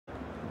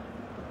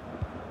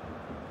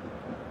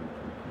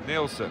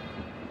Nielsen.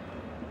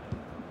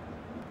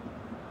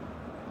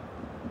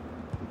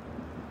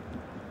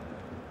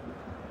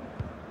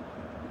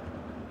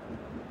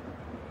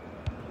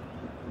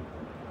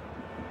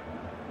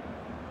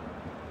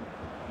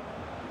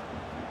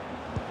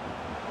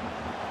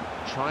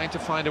 Trying to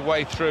find a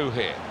way through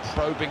here,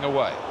 probing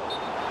away.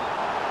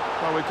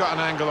 Well, we've got an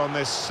angle on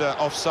this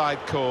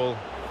offside call,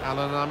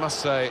 Alan, I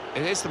must say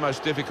it is the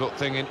most difficult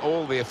thing in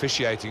all the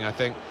officiating, I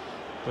think.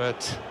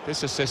 But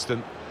this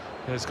assistant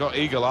has got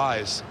eagle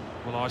eyes.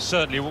 Well, I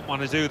certainly wouldn't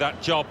want to do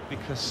that job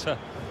because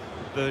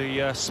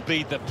the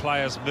speed that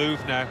players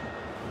move now,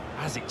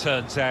 as it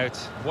turns out,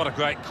 what a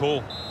great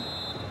call.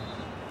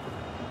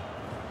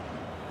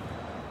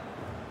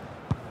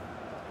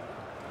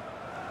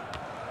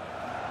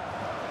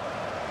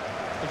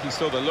 I think he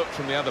saw the look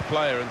from the other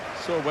player and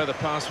saw where the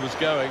pass was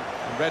going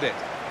and read it.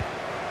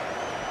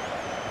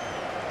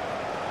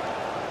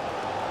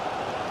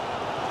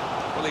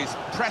 Well, he's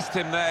pressed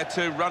him there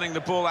to running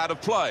the ball out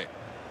of play.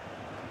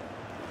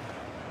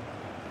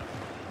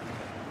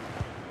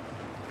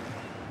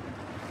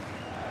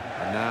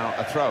 And now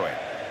a throw-in.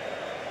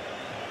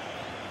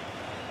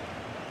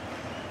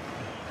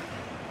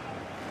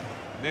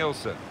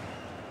 Nielsen.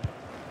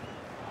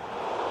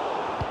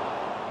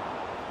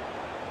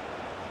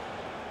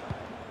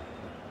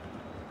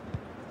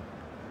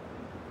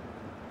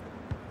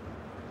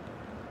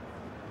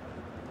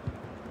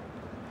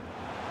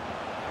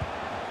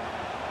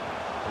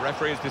 The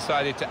referee has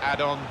decided to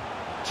add on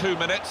 2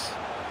 minutes.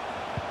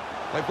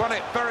 They've won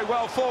it very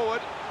well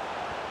forward.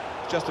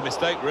 Just a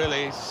mistake,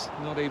 really. He's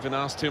not even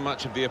asked too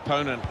much of the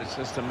opponent. It's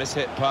just a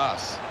mishit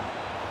pass.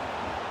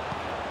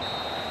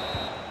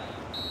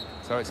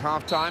 So it's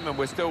half-time and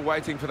we're still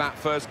waiting for that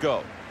first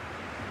goal.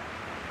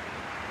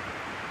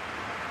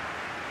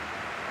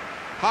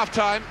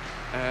 Half-time,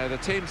 the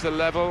teams are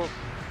level.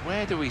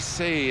 Where do we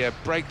see a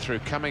breakthrough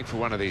coming for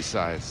one of these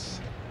sides?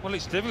 Well,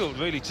 it's difficult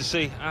really to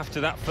see after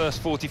that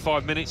first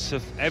 45 minutes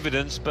of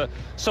evidence, but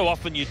so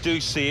often you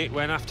do see it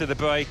when after the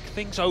break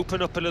things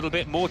open up a little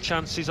bit, more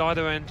chances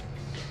either end.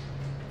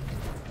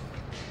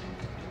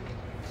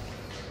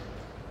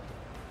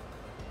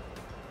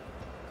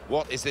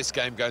 What is this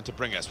game going to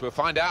bring us? We'll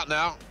find out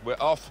now. We're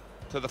off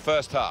to the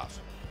first half.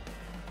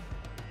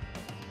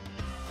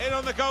 In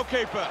on the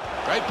goalkeeper.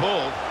 Great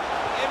ball.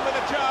 In with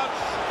a chance.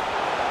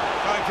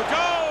 Going for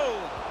goal.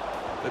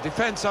 The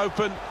defence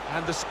open,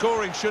 and the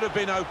scoring should have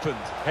been opened.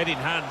 Head in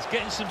hands,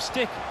 getting some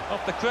stick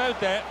off the crowd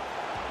there.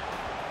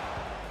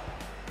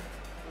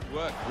 Good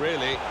work,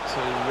 really, to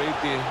read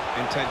the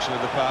intention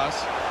of the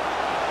pass.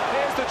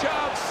 Here's the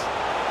chance.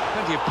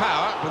 Plenty of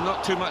power, but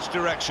not too much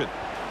direction.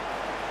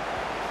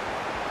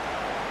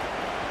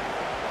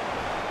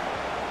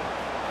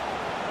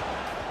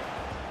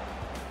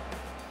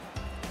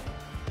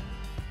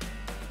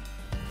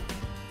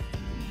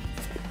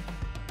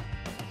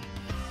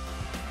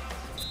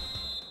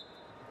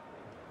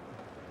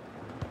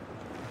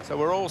 So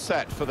we're all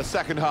set for the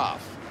second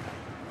half.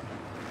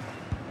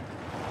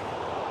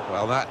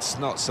 Well, that's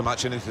not so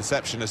much an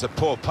interception as a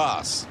poor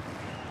pass.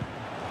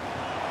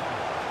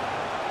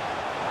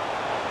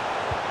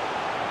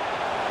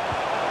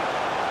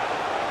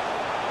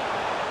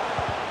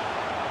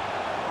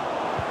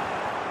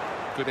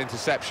 Good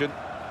interception.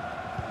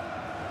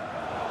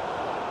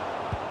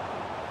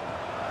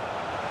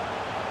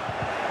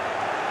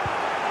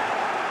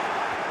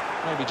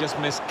 Maybe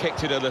just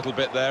kicked it a little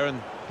bit there,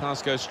 and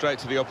pass goes straight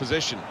to the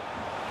opposition.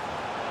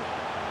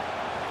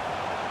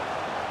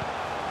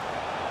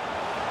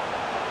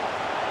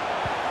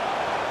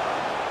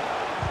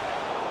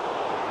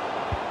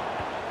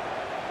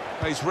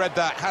 He's read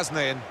that, hasn't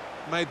he, and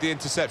made the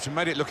interception,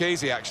 made it look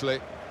easy, actually.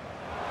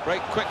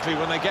 Break quickly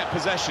when they get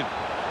possession.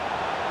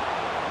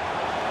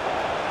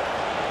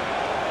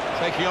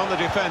 Taking on the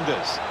defenders.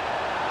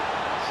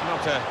 It's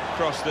not a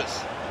cross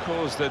that's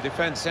caused the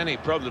defence any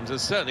problems, and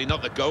certainly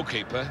not the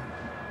goalkeeper.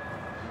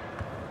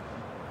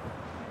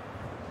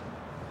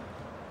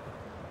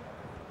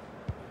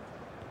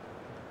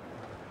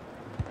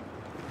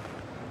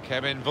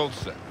 Kevin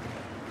Vulsa.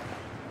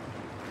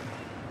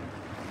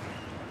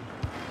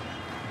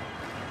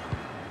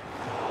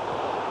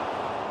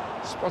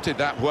 Spotted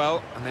that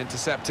well and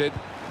intercepted.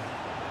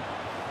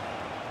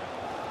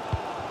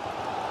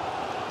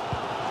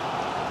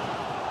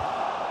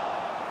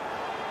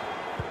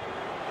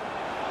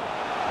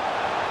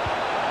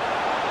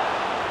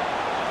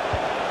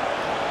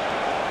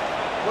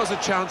 Was a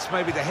chance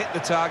maybe to hit the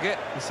target.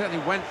 He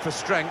certainly went for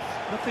strength.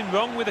 Nothing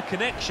wrong with the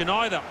connection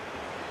either.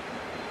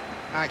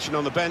 Action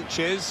on the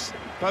benches.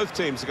 Both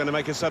teams are going to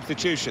make a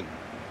substitution.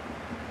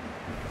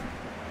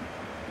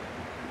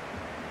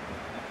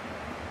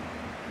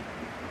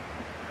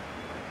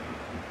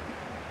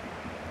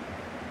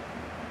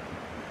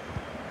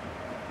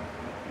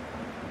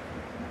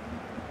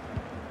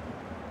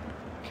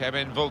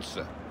 Kevin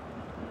Vulsa.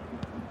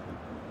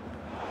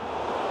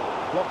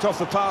 Blocked off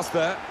the pass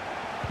there.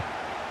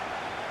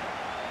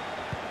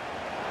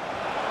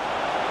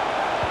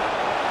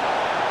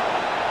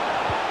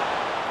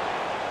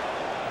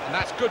 And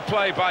that's good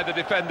play by the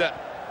defender.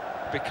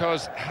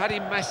 because had he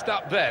messed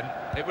up then,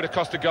 it would have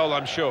cost a goal,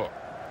 I'm sure.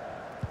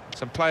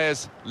 Some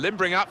players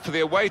limbering up for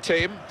the away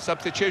team.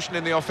 Substitution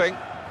in the offing.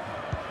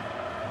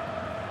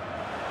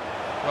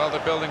 Well,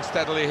 they're building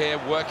steadily here,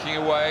 working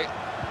away.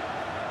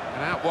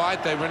 And out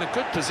wide, they were in a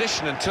good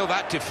position until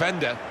that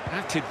defender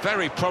acted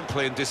very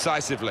promptly and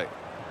decisively.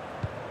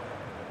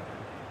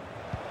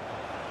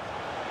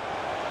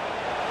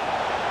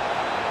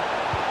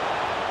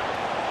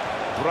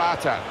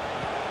 Brata.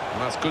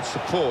 And that's good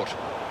support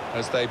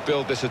as they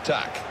build this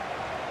attack.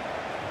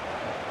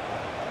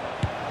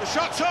 The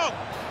shot's on!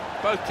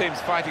 Both teams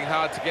fighting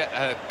hard to get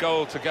a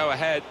goal to go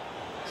ahead.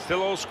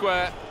 Still all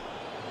square.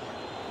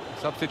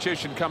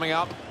 Substitution coming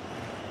up.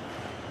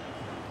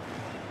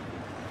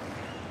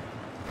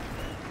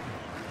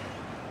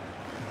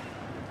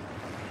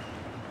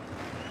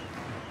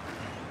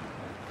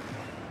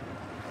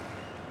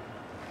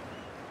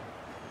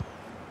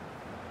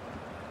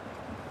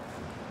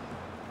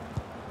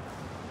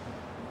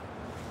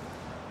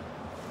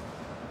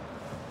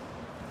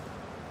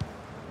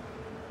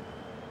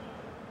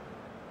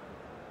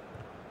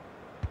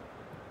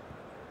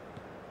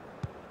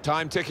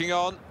 Time ticking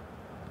on,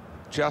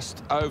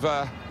 just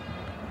over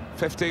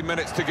 15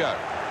 minutes to go.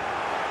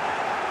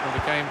 Well,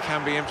 the game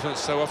can be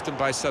influenced so often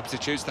by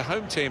substitutes. The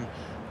home team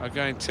are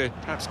going to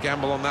perhaps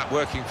gamble on that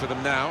working for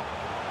them now.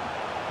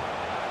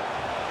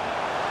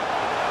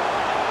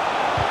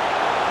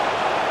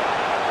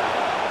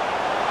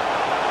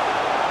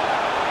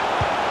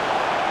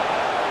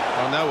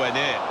 Well, nowhere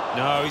near.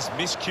 No, he's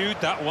miscued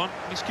that one.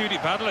 Miscued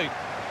it badly.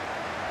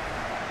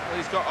 Well,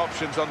 he's got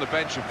options on the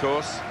bench, of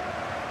course.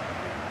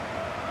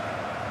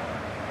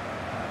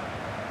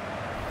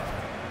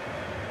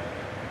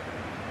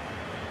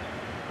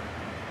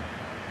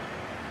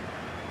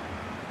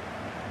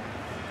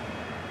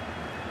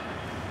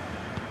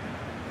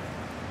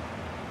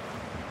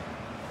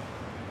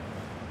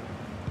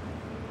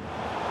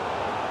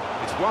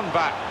 One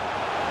back.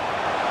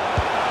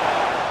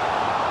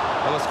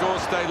 Well, the score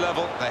stayed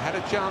level. They had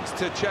a chance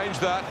to change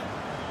that.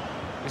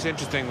 It's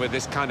interesting with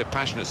this kind of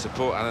passionate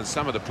support, and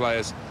some of the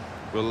players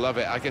will love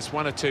it. I guess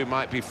one or two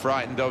might be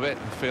frightened of it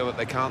and feel that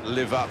they can't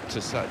live up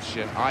to such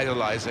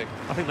idolising.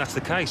 I think that's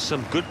the case.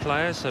 Some good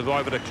players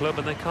arrive at a club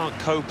and they can't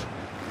cope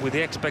with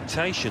the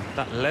expectation,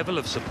 that level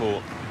of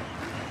support.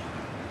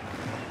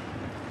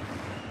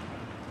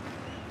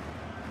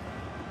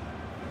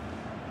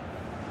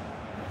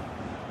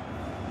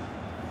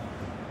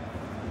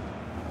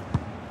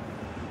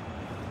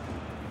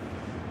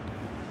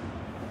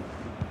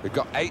 We've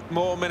got 8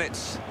 more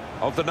minutes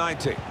of the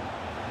 90.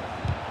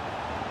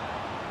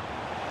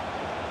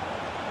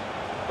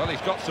 Well,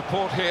 he's got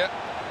support here.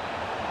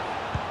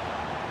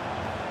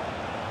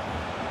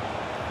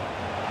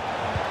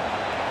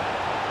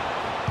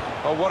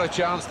 Oh, what a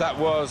chance that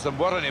was, and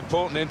what an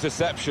important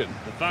interception.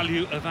 The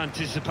value of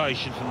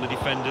anticipation from the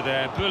defender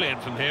there,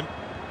 brilliant from him.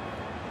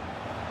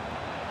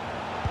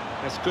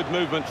 That's good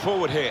movement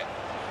forward here.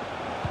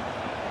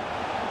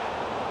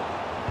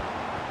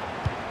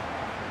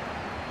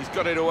 He's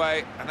got it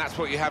away, and that's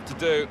what you have to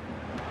do.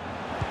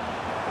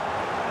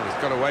 And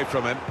he's got away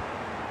from him.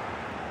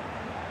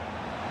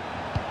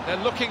 They're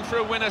looking for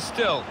a winner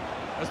still,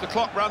 as the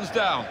clock runs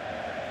down.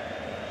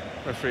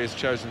 Referee has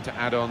chosen to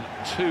add on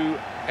 2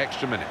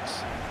 extra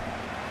minutes.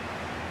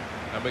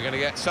 And we're going to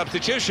get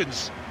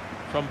substitutions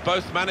from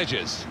both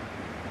managers.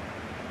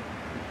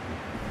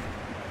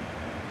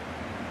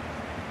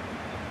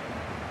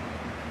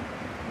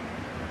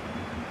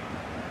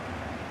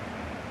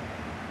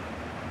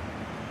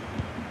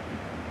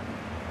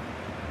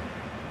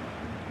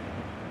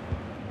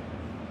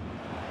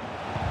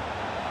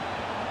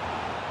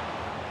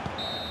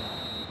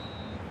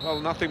 Well,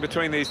 nothing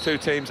between these two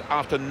teams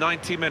after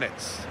 90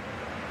 minutes.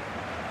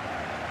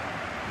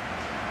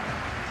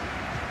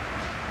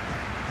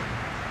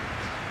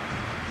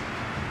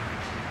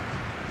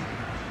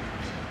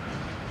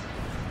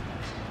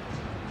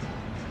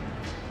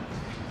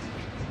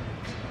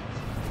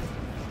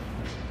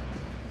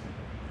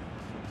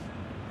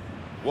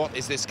 What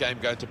is this game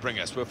going to bring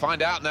us? We'll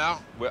find out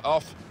now. We're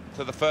off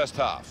to the first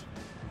half.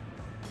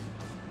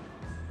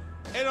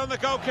 In on the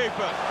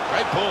goalkeeper.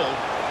 Great ball.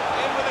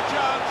 In with a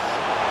chance.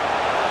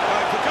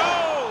 Going for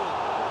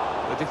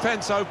goal! The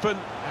defence open,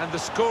 and the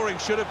scoring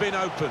should have been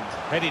opened.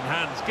 Head in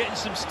hands, getting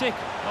some stick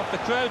off the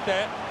crowd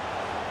there.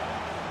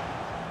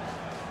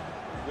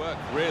 Work,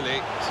 really,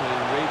 to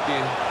read the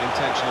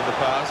intention of the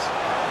pass.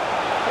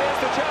 Here's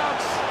the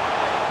chance.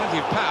 Plenty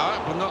of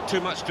power, but not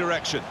too much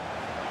direction.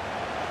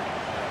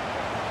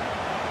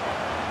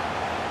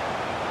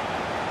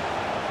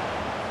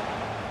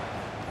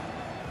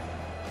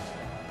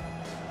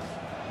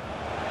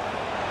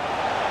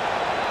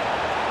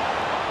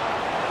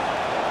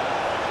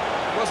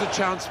 Was a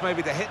chance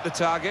maybe to hit the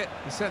target.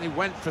 He certainly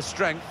went for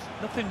strength.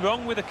 Nothing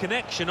wrong with the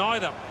connection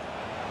either.